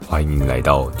欢迎来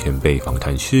到前辈访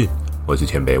谈室，我是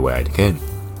前辈未来的 Ken。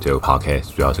这个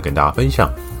podcast 主要是跟大家分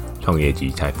享创业及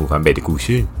财富翻倍的故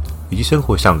事，以及生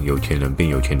活上有钱人变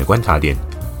有钱的观察点。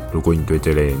如果你对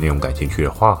这类的内容感兴趣的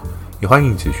话，也欢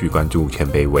迎持续关注前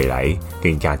辈未来，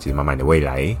给你价值满满的未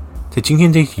来。在今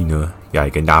天这一集呢，要来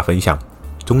跟大家分享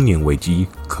中年危机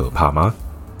可怕吗？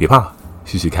别怕，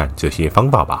试试看这些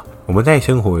方法吧。我们在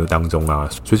生活当中啊，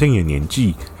随着你的年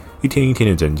纪一天一天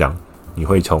的增长，你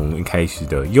会从一开始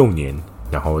的幼年，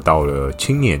然后到了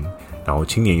青年，然后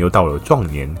青年又到了壮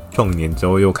年，壮年之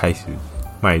后又开始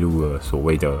迈入了所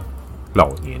谓的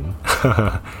老年。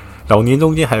老年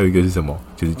中间还有一个是什么？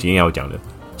就是今天要讲的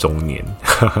中年。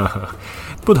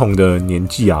不同的年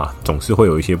纪啊，总是会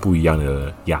有一些不一样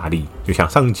的压力。就像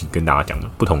上一集跟大家讲的，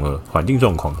不同的环境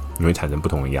状况，你会产生不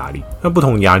同的压力。那不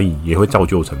同的压力也会造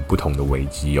就成不同的危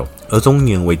机哦。而中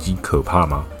年危机可怕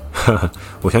吗？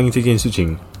我相信这件事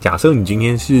情，假设你今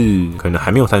天是可能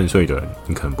还没有30岁的人，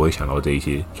你可能不会想到这一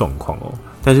些状况哦。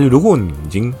但是如果你已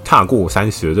经踏过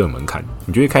30的这个门槛，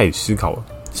你就会开始思考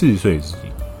40岁的自己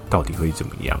到底会怎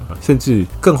么样啊？甚至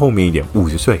更后面一点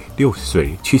，50岁、60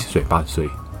岁、70岁、80岁，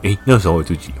那时候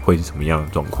自己会是什么样的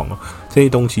状况哦？这些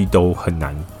东西都很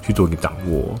难去做一个掌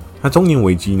握哦。那中年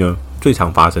危机呢，最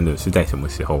常发生的是在什么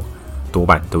时候？多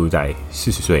半都是在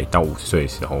40岁到50岁的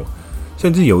时候。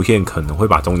甚至有一些人可能会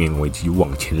把中年危机往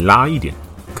前拉一点，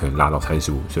可能拉到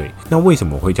35岁。那为什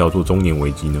么会叫做中年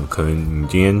危机呢？可能你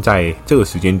今天在这个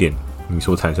时间点，你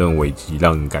所产生的危机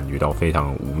让你感觉到非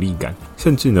常的无力感，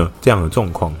甚至呢这样的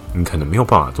状况，你可能没有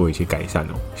办法做一些改善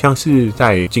哦。像是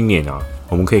在今年啊，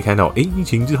我们可以看到，疫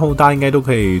情之后大家应该都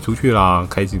可以出去啦，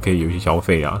开始可以有一些消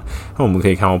费啊。那我们可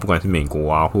以看到，不管是美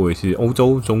国啊，或者是欧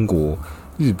洲、中国、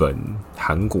日本、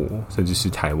韩国，甚至是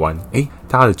台湾，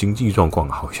大家的经济状况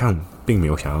好像并没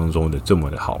有想象中的这么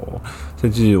的好哦。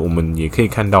甚至我们也可以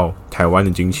看到台湾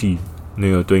的经济那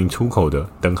个对应出口的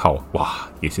灯号，哇，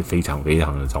也是非常非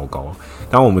常的糟糕。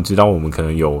当然我们知道我们可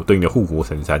能有对应的护国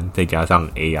神山，再加上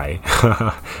AI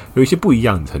有一些不一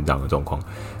样的成长的状况。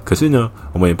可是呢，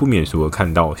我们也不免俗的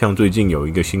看到，像最近有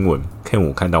一个新闻，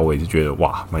我看到我也是觉得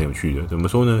哇，蛮有趣的。怎么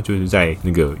说呢？就是在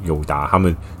那个友达他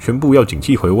们宣布要景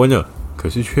气回温了，可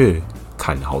是却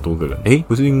砍了好多个人。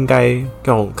不是应该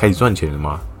要开始赚钱了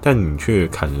吗？但你却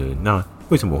砍人，那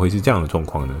为什么会是这样的状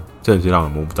况呢？真的是让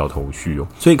人摸不着头绪哦。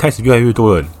所以开始越来越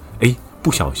多人，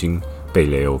不小心被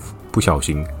lay off， 不小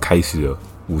心开始了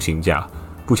无薪假，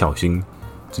不小心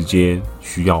直接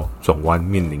需要转弯，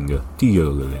面临的第二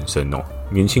个人生哦。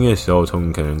年轻的时候，从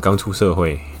你可能刚出社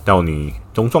会到你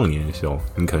中壮年的时候，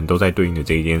你可能都在对应的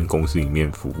这一间公司里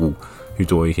面服务，去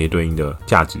做一些对应的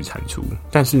价值产出。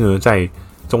但是呢，在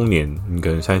中年，你可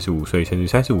能35岁，甚至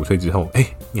35岁之后，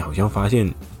你好像发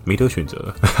现没得选择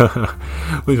了。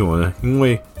为什么呢？因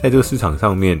为在这个市场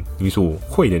上面，你所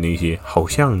会的那些，好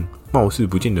像貌似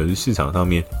不见得是市场上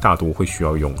面大多会需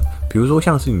要用的。比如说，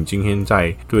像是你今天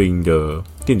在对应的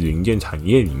电子零件产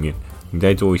业里面，你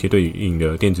在做一些对应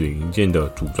的电子零件的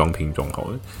组装拼装好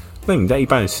了。那你在一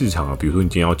般的市场啊，比如说你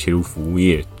今天要切入服务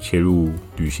业、切入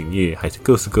旅行业，还是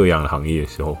各式各样的行业的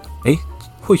时候，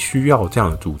会需要这样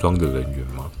的组装的人员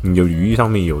吗？你的履历上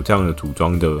面有这样的组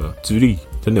装的资历，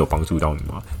真的有帮助到你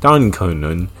吗？当然，你可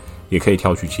能也可以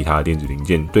跳去其他的电子零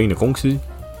件对应的公司，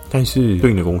但是对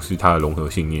应的公司它的融合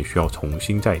性你也需要重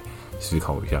新再思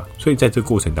考一下。所以在这个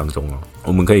过程当中啊，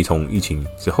我们可以从疫情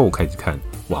之后开始看，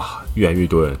哇，越来越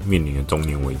多人面临的中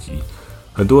年危机。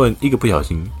很多人一个不小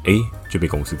心，就被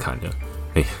公司砍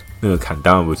了。那个砍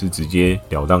当然不是直接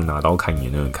了当拿刀砍你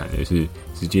那个砍，而是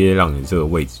直接让你这个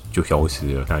位置就消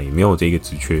失了，那也没有这个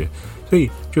职缺，所以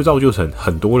就造就成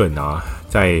很多人啊，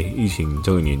在疫情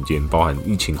这个年间，包含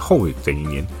疫情后的这一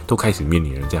年，都开始面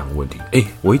临了这样的问题。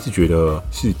我一直觉得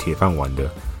是铁饭碗的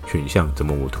选项，怎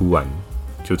么我突然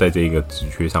就在这个职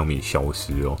缺上面消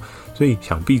失哦？所以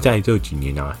想必在这几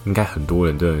年啊，应该很多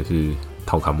人真的是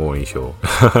套卡莫雷修，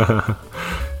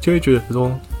就会觉得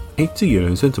说，自己的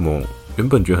人生怎么原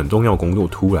本觉得很重要的工作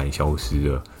突然消失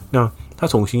了？那他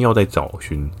重新要再找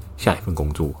寻下一份工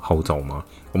作好找吗？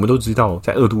我们都知道，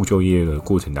在二度就业的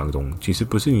过程当中，其实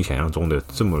不是你想象中的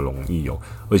这么容易哦。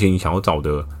而且你想要找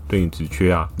的对应职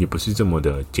缺啊，也不是这么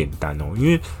的简单哦。因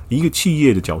为一个企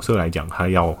业的角色来讲，他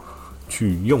要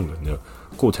去用人的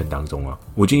过程当中啊，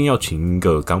我今天要请一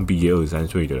个刚毕业23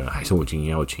岁的人，还是我今天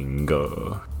要请一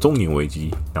个中年危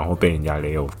机，然后被人家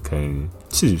lay off， 可能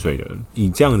40岁的人，以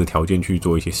这样的条件去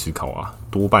做一些思考啊，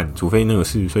多半除非那个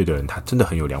40岁的人他真的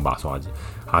很有2把刷子，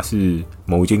他是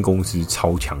某一间公司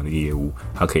超强的业务，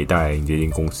他可以带来你这间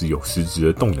公司有实质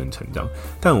的动能成长。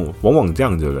但往往这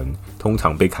样的人通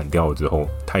常被砍掉了之后，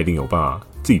他一定有办法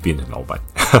自己变成老板。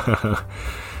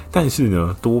但是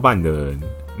呢，多半的人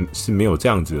是没有这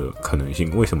样子的可能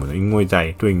性。为什么呢？因为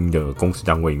在对应的公司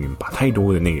单位里面，把太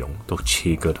多的内容都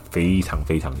切割的非常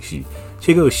非常细。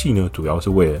切割的细呢，主要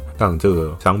是为了让这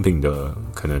个商品的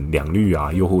可能良率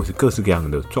啊，又或是各式各样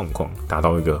的状况，达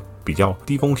到一个比较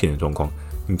低风险的状况。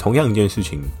你同样一件事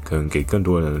情，可能给更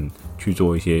多人去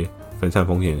做一些分散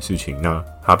风险的事情，那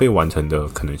它被完成的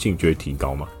可能性就会提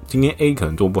高嘛。今天 A 可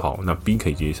能做不好，那 B 可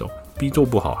以接受。B 做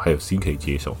不好，还有 C 可以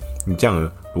接受，你这样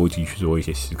的逻辑去做一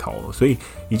些思考所以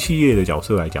以企业的角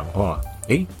色来讲的话，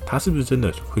它是不是真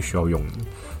的会需要用你？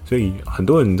所以很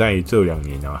多人在这2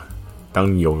年啊，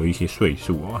当你有了一些岁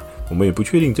数啊，我们也不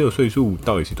确定这个岁数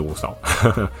到底是多少。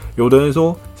有的人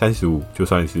说35就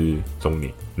算是中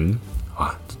年，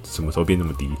什么时候变那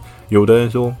么低？有的人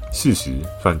说40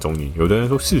算中年，有的人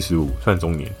说45算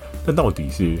中年。那到底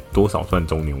是多少算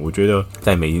中年？我觉得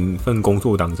在每一份工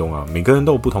作当中啊，每个人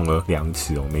都有不同的量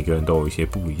尺每个人都有一些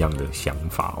不一样的想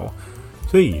法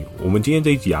所以我们今天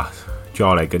这一集啊，就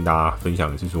要来跟大家分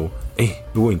享的是说，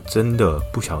如果你真的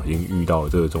不小心遇到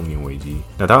这个中年危机，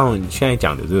那当然现在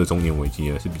讲的这个中年危机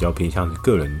呢，是比较偏向是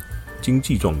个人经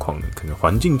济状况的，可能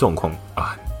环境状况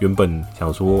啊。原本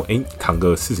想说，扛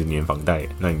个40年房贷，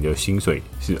那你的薪水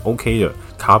是 OK 的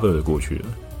 ，cover 的过去了。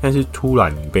但是突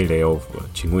然你被 lay off 了，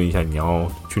请问一下，你要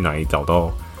去哪里找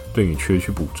到对你缺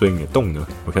去补对应的洞呢？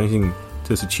我相信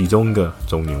这是其中一个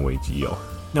中年危机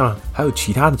那还有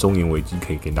其他的中年危机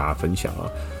可以跟大家分享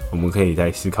我们可以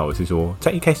在思考的是说，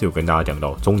在一开始有跟大家讲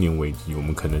到中年危机，我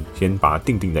们可能先把它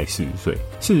定在40岁。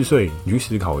40岁，你去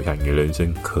思考一下，你的人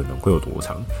生可能会有多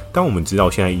长？当我们知道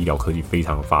现在医疗科技非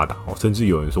常的发达甚至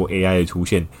有人说 AI 的出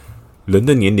现，人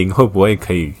的年龄会不会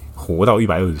可以活到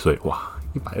120岁？哇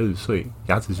！120岁，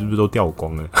牙齿是不是都掉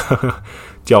光了？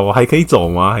脚还可以走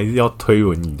吗？还是要推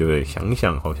轮椅？对不对？想一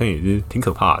想，好像也是挺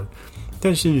可怕的。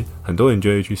但是很多人就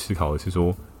会去思考的是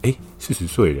说，40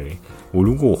岁了我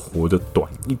如果活得短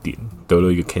一点，得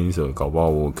了一个 cancer， 搞不好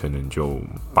我可能就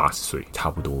80岁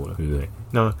差不多了，对不对？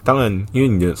那当然，因为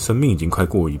你的生命已经快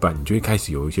过一半，你就会开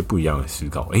始有一些不一样的思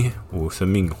考。我生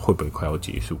命会不会快要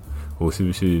结束？我是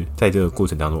不是在这个过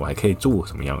程当中，我还可以做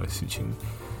什么样的事情？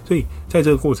所以在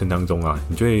这个过程当中啊，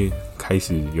你就会开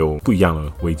始有不一样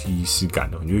的危机意识感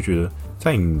你就会觉得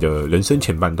在你的人生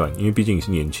前半段，因为毕竟你是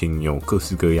年轻，你有各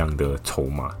式各样的筹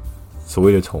码。所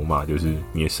谓的筹码就是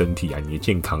你的身体啊，你的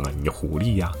健康啊，你的活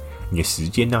力啊，你的时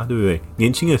间啊，对不对？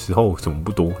年轻的时候什么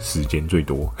不多，时间最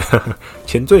多。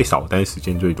钱最少，但是时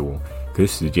间最多。可是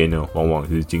时间呢，往往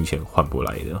是金钱换不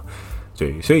来的。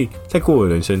对，所以在过了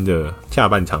人生的下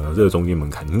半场的这个中间门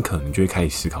槛，你可能就会开始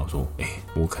思考说，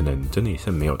我可能真的也是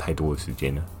没有太多的时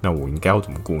间了，那我应该要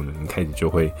怎么过呢？你开始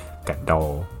就会感到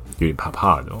有点怕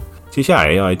怕的接下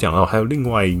来要来讲到还有另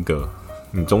外一个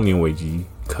你中年危机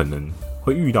可能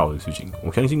会遇到的事情，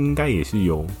我相信应该也是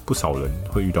有不少人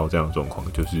会遇到这样的状况，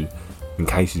就是你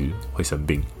开始会生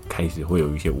病，开始会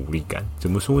有一些无力感。怎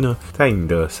么说呢？在你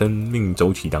的生命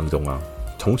周期当中啊，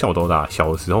从小到大，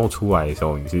小的时候出来的时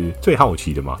候，你是最好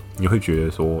奇的嘛？你会觉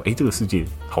得说，这个世界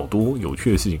好多有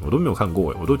趣的事情我都没有看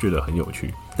过，我都觉得很有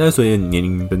趣。但是随着年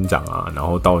龄增长啊，然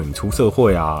后到你出社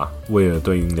会啊，为了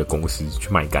对应的公司去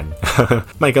卖肝，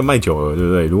卖肝卖久了，对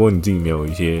不对？如果你自己没有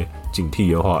一些警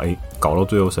惕的话，搞到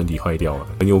最后身体坏掉了，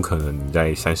很有可能你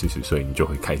在30-40岁你就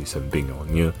会开始生病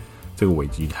因为这个危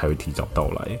机还会提早到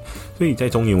来。所以在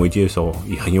中年危机的时候，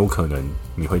也很有可能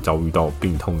你会遭遇到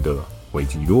病痛的危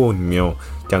机。如果你没有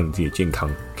将你自己的健康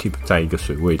keep 在一个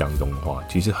水位当中的话，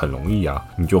其实很容易啊，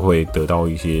你就会得到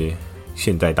一些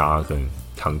现在大家可能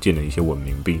常见的一些文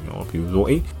明病比如说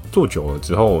做久了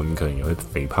之后你可能也会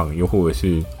肥胖，又或者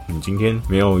是你今天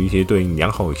没有一些对应良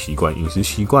好的习惯，饮食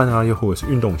习惯啊，又或者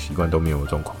是运动习惯都没有的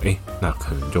状况那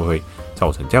可能就会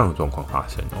造成这样的状况发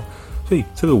生所以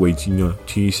这个危机呢，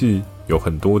其实是有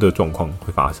很多的状况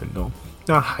会发生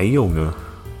那还有呢，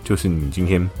就是你今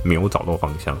天没有找到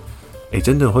方向，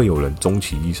真的会有人终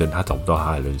其一生他找不到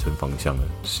他的人生方向了，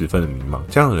十分的迷茫。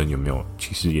这样的人有没有？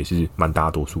其实也是蛮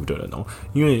大多数的人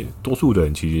因为多数的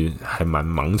人其实还蛮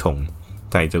盲从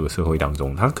在这个社会当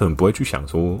中，他可能不会去想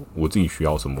说我自己需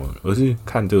要什么，而是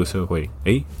看这个社会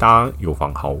大家有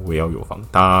房好，我也要有房，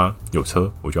大家有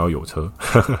车我就要有车。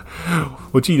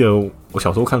我记得我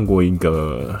小时候看过一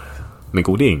个美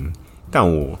国电影，但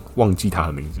我忘记他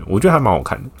的名字，我觉得还蛮好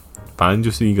看的。反正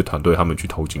就是一个团队，他们去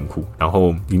偷金库，然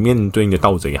后里面对应的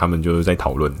盗贼，他们就是在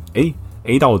讨论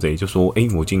，A 盗贼就说，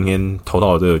我今天偷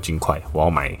到了这个金块，我要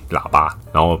买喇叭。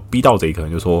然后 B 盗贼可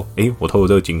能就说，我偷了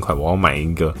这个金块，我要买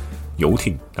一个游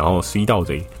艇。然后 C 盗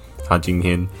贼他今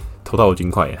天偷到了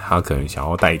金块，他可能想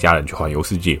要带家人去环游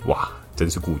世界，哇，真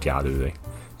是顾家，对不对？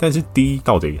但是D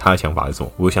到底他的想法是什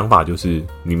么？我的想法就是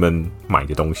你们买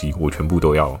的东西，我全部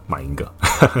都要买一个。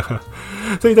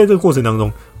所以在这个过程当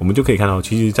中，我们就可以看到，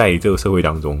其实在这个社会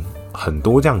当中，很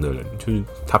多这样的人，就是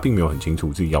他并没有很清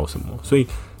楚自己要什么，所以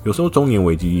有时候中年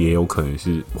危机也有可能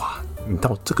是哇。你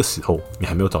到这个时候，你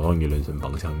还没有找到你的人生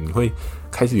方向，你会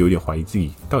开始有点怀疑自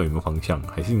己到底有没有方向，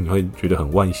还是你会觉得很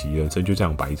惋惜，人生就这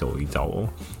样白走一遭哦。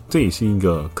这也是一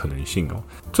个可能性哦。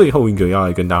最后一个要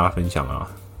来跟大家分享啊，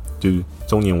就是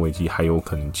中年危机还有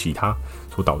可能其他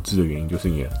所导致的原因，就是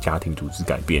你的家庭组织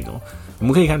改变哦。我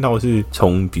们可以看到是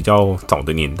从比较早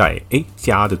的年代，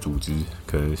家的组织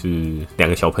可能是2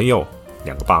个小朋友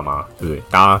，2个爸妈，对不对？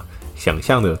大家想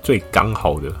象的最刚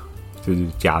好的就是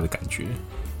家的感觉。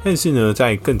但是呢，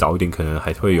在更早一点，可能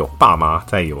还会有爸妈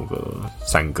再有个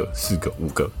3个、4个、5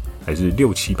个，还是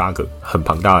6、7、8个，很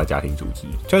庞大的家庭组织。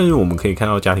但是我们可以看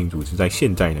到，家庭组织在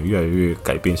现在呢越来越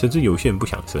改变，甚至有些人不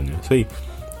想生了，所以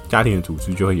家庭的组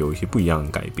织就会有一些不一样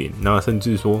的改变。那甚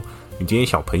至说，你今天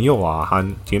小朋友啊，他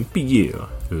今天毕业了，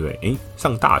对不对？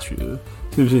上大学了，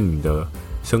是不是你的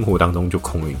生活当中就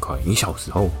空了一块？你小时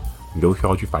候你都需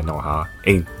要去烦恼他，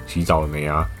洗澡了没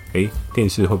啊？电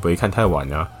视会不会看太晚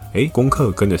啊？功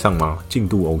课跟得上吗？进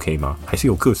度 OK 吗？还是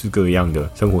有各式各样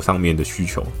的生活上面的需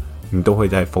求，你都会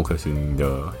在 focus 你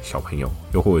的小朋友，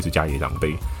又或者是家里的长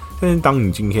辈。但是当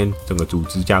你今天整个组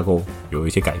织架构有一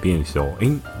些改变的时候，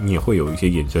你也会有一些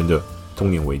衍生的中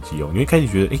年危机哦。你会开始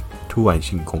觉得，突然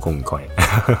心空一块。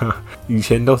以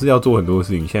前都是要做很多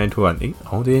事情，现在突然，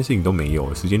好像这件事情都没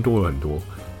有，时间多了很多，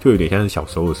就有点像是小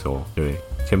时候的时候，对不对？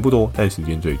钱不多，但时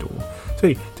间最多。所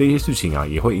以这些事情啊，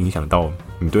也会影响到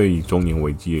你对中年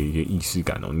危机的一些意识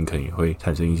感哦。你可能也会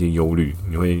产生一些忧虑，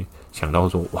你会想到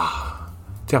说，哇，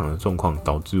这样的状况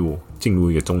导致我进入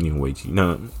一个中年危机。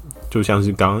那就像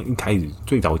是刚刚一开始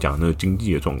最早讲的那个经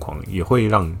济的状况，也会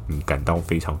让你感到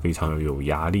非常非常的有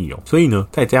压力哦。所以呢，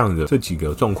在这样的这几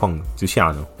个状况之下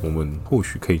呢，我们或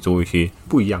许可以做一些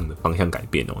不一样的方向改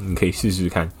变哦。你可以试试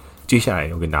看接下来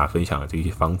要跟大家分享的这些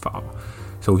方法哦。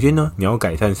首先呢，你要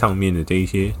改善上面的这一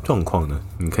些状况呢，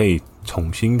你可以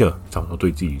重新的找到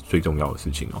对自己最重要的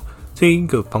事情哦。这一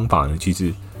个方法呢，其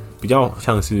实比较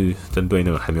像是针对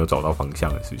那个还没有找到方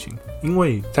向的事情，因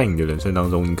为在你的人生当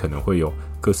中，你可能会有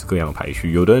各式各样的排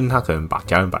序。有的人他可能把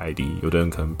家人摆在第一，有的人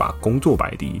可能把工作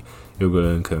摆在第一，有的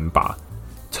人可能把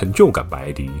成就感摆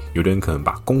在第一，有的人可能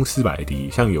把公司摆在第一。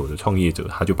像有的创业者，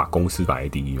他就把公司摆在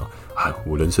第一嘛，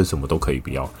我人生什么都可以不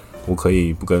要。我可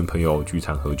以不跟朋友聚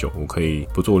餐喝酒，我可以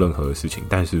不做任何的事情，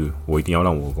但是我一定要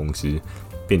让我的公司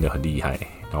变得很厉害，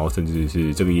然后甚至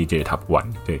是这个业界的 Top 1。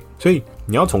对，所以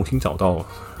你要重新找到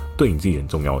对你自己很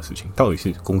重要的事情，到底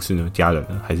是公司呢、家人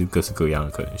呢，还是各式各样的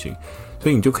可能性？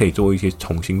所以你就可以做一些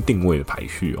重新定位的排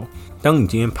序哦。当你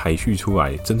今天排序出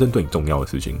来真正对你重要的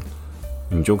事情，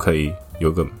你就可以有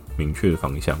一个明确的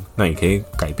方向。那也可以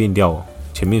改变掉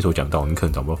前面所讲到，你可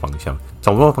能找不到方向，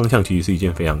找不到方向其实是一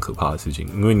件非常可怕的事情，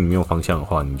因为你没有方向的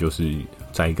话，你就是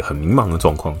在一个很迷茫的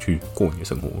状况去过你的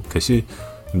生活。可是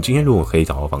你今天如果可以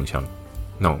找到方向，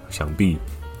那想必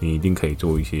你一定可以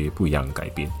做一些不一样的改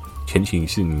变。前提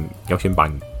是你要先把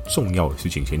你重要的事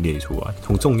情先列出来，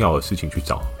从重要的事情去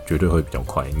找，绝对会比较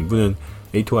快。你不能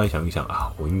突然想一想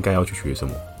我应该要去学什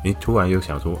么，突然又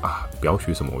想说不要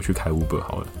学什么，我去开 Uber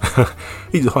好了。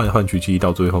一直换来换去，其实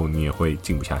到最后你也会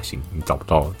静不下心，你找不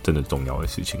到真的重要的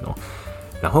事情哦。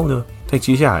然后呢，在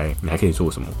接下来你还可以做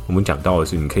什么？我们讲到的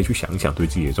是，你可以去想一想对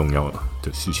自己重要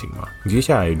的事情嘛。你接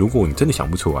下来如果你真的想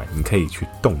不出来，你可以去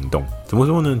动一动。怎么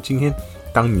说呢？今天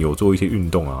当你有做一些运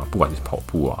动不管是跑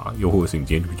步又或者是你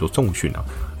今天去做重训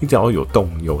你只要有动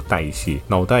有代谢，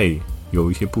脑袋有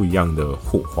一些不一样的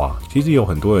火花。其实有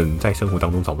很多人在生活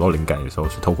当中找不到灵感的时候，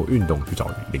是透过运动去找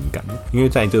灵感的，因为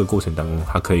在这个过程当中，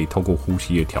他可以透过呼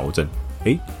吸的调整，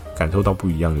感受到不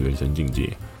一样的人生境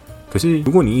界。可是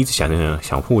如果你一直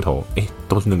想破头，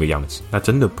都是那个样子，那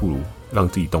真的不如让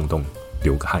自己动动，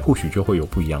流个汗，或许就会有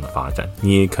不一样的发展。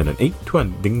你也可能突然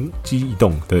灵机一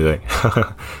动，对不对？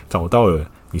找到了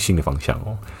你新的方向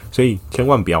哦。所以千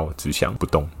万不要只想不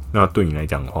动，那对你来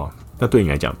讲的话，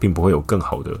并不会有更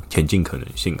好的前进可能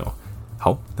性哦。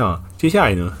好，那接下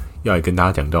来呢，要来跟大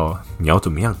家讲到你要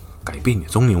怎么样改变你的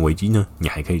中年危机呢？你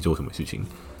还可以做什么事情？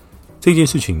这件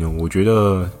事情呢，我觉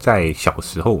得在小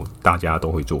时候大家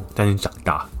都会做，但是长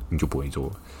大你就不会做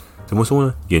了。怎么说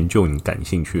呢？研究你感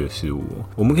兴趣的事物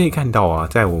我们可以看到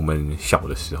在我们小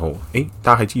的时候，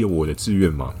大家还记得我的志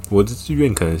愿吗？我的志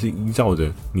愿可能是依照着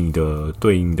你的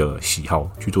对应的喜好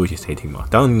去做一些 setting 嘛。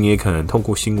当然，你也可能透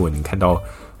过新闻，你看到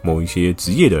某一些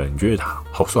职业的人，你觉得他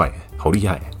好帅、好厉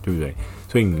害，对不对？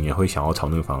所以你也会想要朝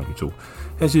那个方向去做。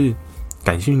但是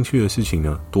感兴趣的事情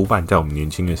呢，多半在我们年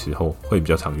轻的时候会比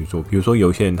较常去做。比如说，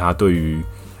有些人他对于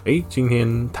今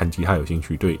天弹吉他有兴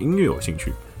趣，对音乐有兴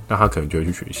趣，那他可能就会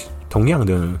去学习。同样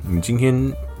的呢，你今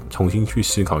天重新去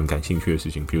思考你感兴趣的事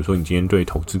情，比如说你今天对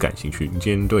投资感兴趣，你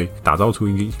今天对打造出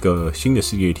一个新的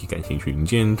事业体感兴趣，你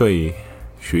今天对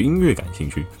学音乐感兴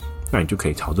趣，那你就可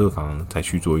以朝这个方向再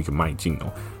去做一个迈进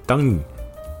哦。当你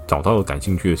找到了感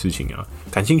兴趣的事情啊，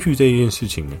感兴趣这一件事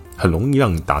情很容易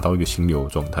让你达到一个心流的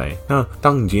状态。那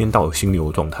当你今天到了心流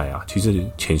的状态啊，其实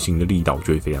前行的力道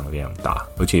就会非常非常大，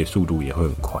而且速度也会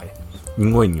很快，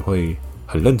因为你会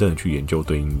很认真的去研究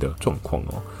对应的状况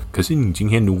哦。可是你今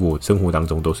天如果生活当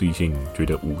中都是一些你觉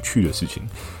得无趣的事情，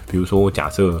比如说假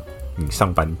设你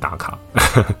上班打卡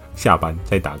下班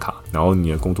再打卡，然后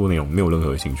你的工作内容没有任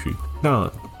何兴趣，那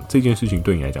这件事情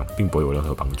对你来讲并不会有任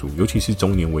何帮助。尤其是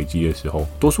中年危机的时候，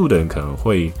多数的人可能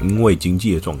会因为经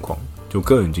济的状况，就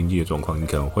个人经济的状况，你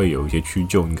可能会有一些屈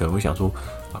就，你可能会想说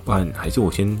不然还是我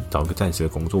先找个暂时的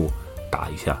工作打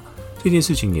一下。这件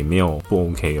事情也没有不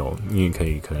OK 哦，你也可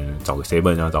以可能找个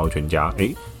 7 啊，找个全家，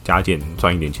加减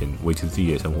赚一点钱，维持自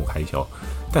己的生活开销。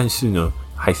但是呢，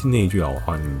还是那一句老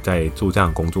话，你在做这样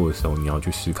的工作的时候，你要去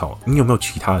思考，你有没有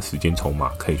其他的时间筹码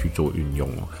可以去做运用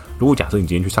哦。如果假设你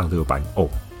今天去上这个班，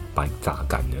把你榨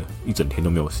干了，一整天都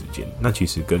没有时间，那其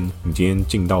实跟你今天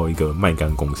进到一个卖干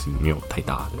公司没有太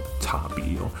大的差别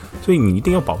哦。所以你一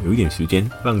定要保留一点时间，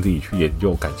让自己去研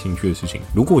究感兴趣的事情。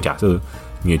如果假设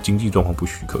你的经济状况不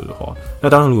许可的话，那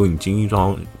当然如果你经济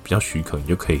状况比较许可，你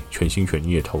就可以全心全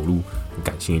意的投入你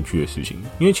感兴趣的事情。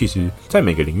因为其实在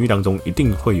每个领域当中一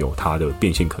定会有它的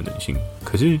变现可能性，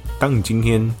可是当你今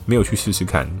天没有去试试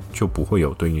看，就不会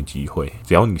有对应的机会，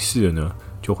只要你试了呢，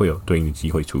就会有对应的机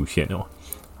会出现哦。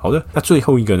好的，那最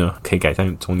后一个呢，可以改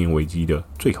善中年危机的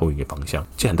最后一个方向，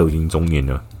既然都已经中年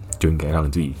了，就应该让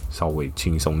自己稍微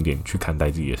轻松一点去看待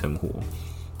自己的生活。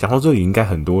讲到这里，应该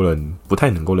很多人不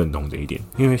太能够认同这一点，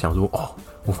因为想说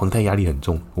我房贷压力很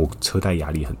重，我车贷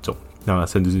压力很重，那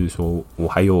甚至是说我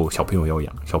还有小朋友要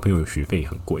养，小朋友的学费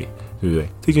很贵，对不对？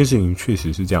这件事情确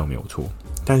实是这样没有错，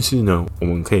但是呢，我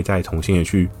们可以再重新的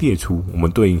去列出我们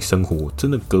对应生活真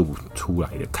的割不出来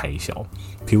的开销，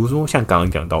比如说像刚刚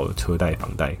讲到的车贷、房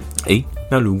贷，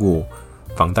那如果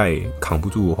房贷扛不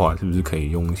住的话，是不是可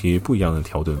以用一些不一样的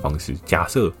调整方式？假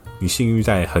设你幸运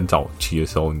在很早期的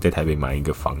时候，你在台北买一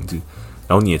个房子，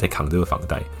然后你也在扛这个房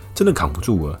贷，真的扛不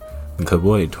住了，你可不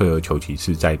可以退而求其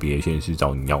次，在别的县市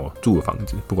找你要住的房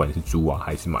子，不管是租啊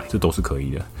还是买，这都是可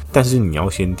以的。但是你要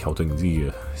先调整你自己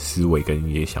的思维跟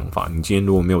一些想法。你今天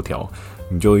如果没有调，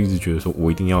你就一直觉得说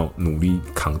我一定要努力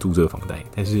扛住这个房贷，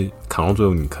但是扛到最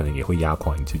后你可能也会压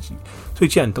垮你自己。所以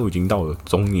既然都已经到了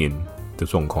中年的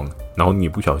状况，然后你也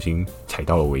不小心踩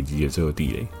到了危机的这个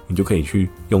地雷，你就可以去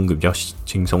用一个比较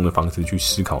轻松的方式去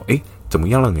思考，怎么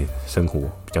样让你的生活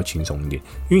比较轻松一点？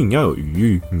因为你要有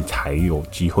余裕，你才有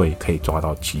机会可以抓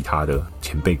到其他的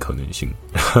前辈可能性。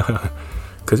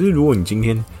可是如果你今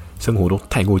天生活都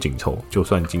太过紧凑，就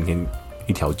算今天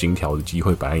一条金条的机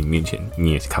会摆在你面前，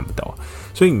你也是看不到。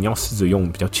所以你要试着用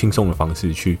比较轻松的方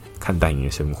式去看待你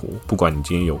的生活，不管你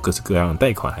今天有各式各样的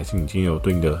贷款，还是你今天有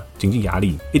对应的经济压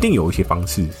力，一定有一些方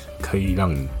式可以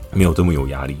让你没有这么有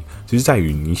压力，只是在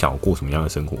于你想要过什么样的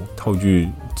生活。套一句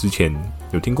之前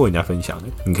有听过人家分享的，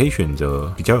你可以选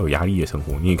择比较有压力的生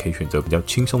活，你也可以选择比较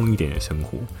轻松一点的生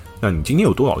活。那你今天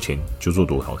有多少钱就做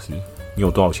多少事，你有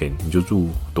多少钱你就住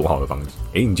多好的房子。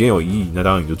你今天有1亿，那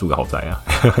当然你就住个豪宅啊。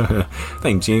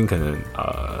但你今天可能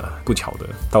不巧的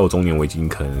到了中年危机，你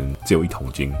可能只有1桶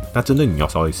金，那真的你要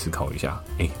稍微思考一下，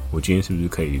我今天是不是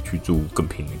可以去住更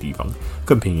便宜的地方？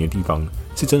更便宜的地方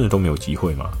是真的都没有机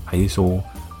会吗？还是说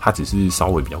它只是稍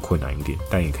微比较困难一点，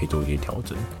但也可以做一些调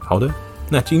整？好的，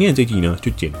那今天的这集呢，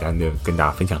就简单的跟大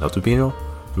家分享到这边哦。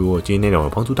如果今天内容有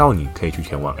帮助到你，可以去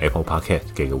前往 Apple Podcast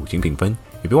给个5星评分，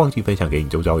也别忘记分享给你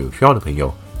周遭有需要的朋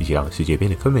友，一起让世界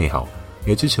变得更美好。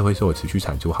你的支持会是我持续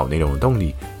产出好内容的动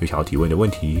力。有想要提问的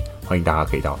问题，欢迎大家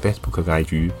可以到 Facebook 跟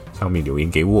IG 上面留言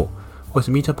给我，或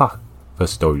是 Meetup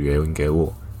First Story 留言给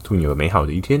我。祝你有个美好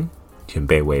的一天，前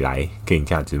辈未来给你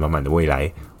价值满满的未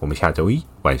来。我们下周1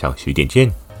晚上10点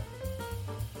见。